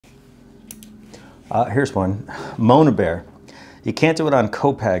Here's one. Mona Bear. You can't do it on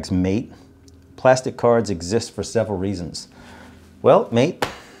Copags, mate. Plastic cards exist for several reasons. Well, mate,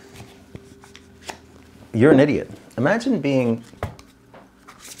 you're an idiot. Imagine being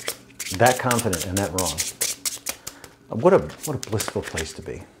that confident and that wrong. What a blissful place to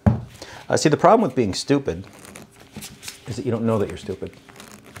be. See, the problem with being stupid is that you don't know that you're stupid.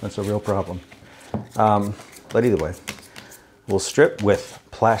 That's a real problem. But either way, we'll strip with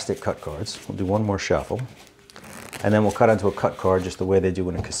plastic cut cards. We'll do one more shuffle. And then we'll cut onto a cut card just the way they do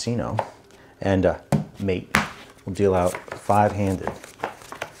in a casino. And mate, we'll deal out 5-handed.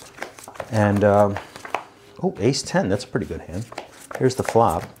 And, oh, ace 10, that's a pretty good hand. Here's the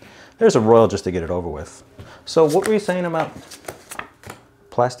flop. There's a royal just to get it over with. So what were you saying about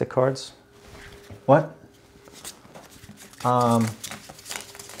plastic cards? What?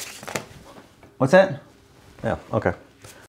 What's that? Yeah, okay.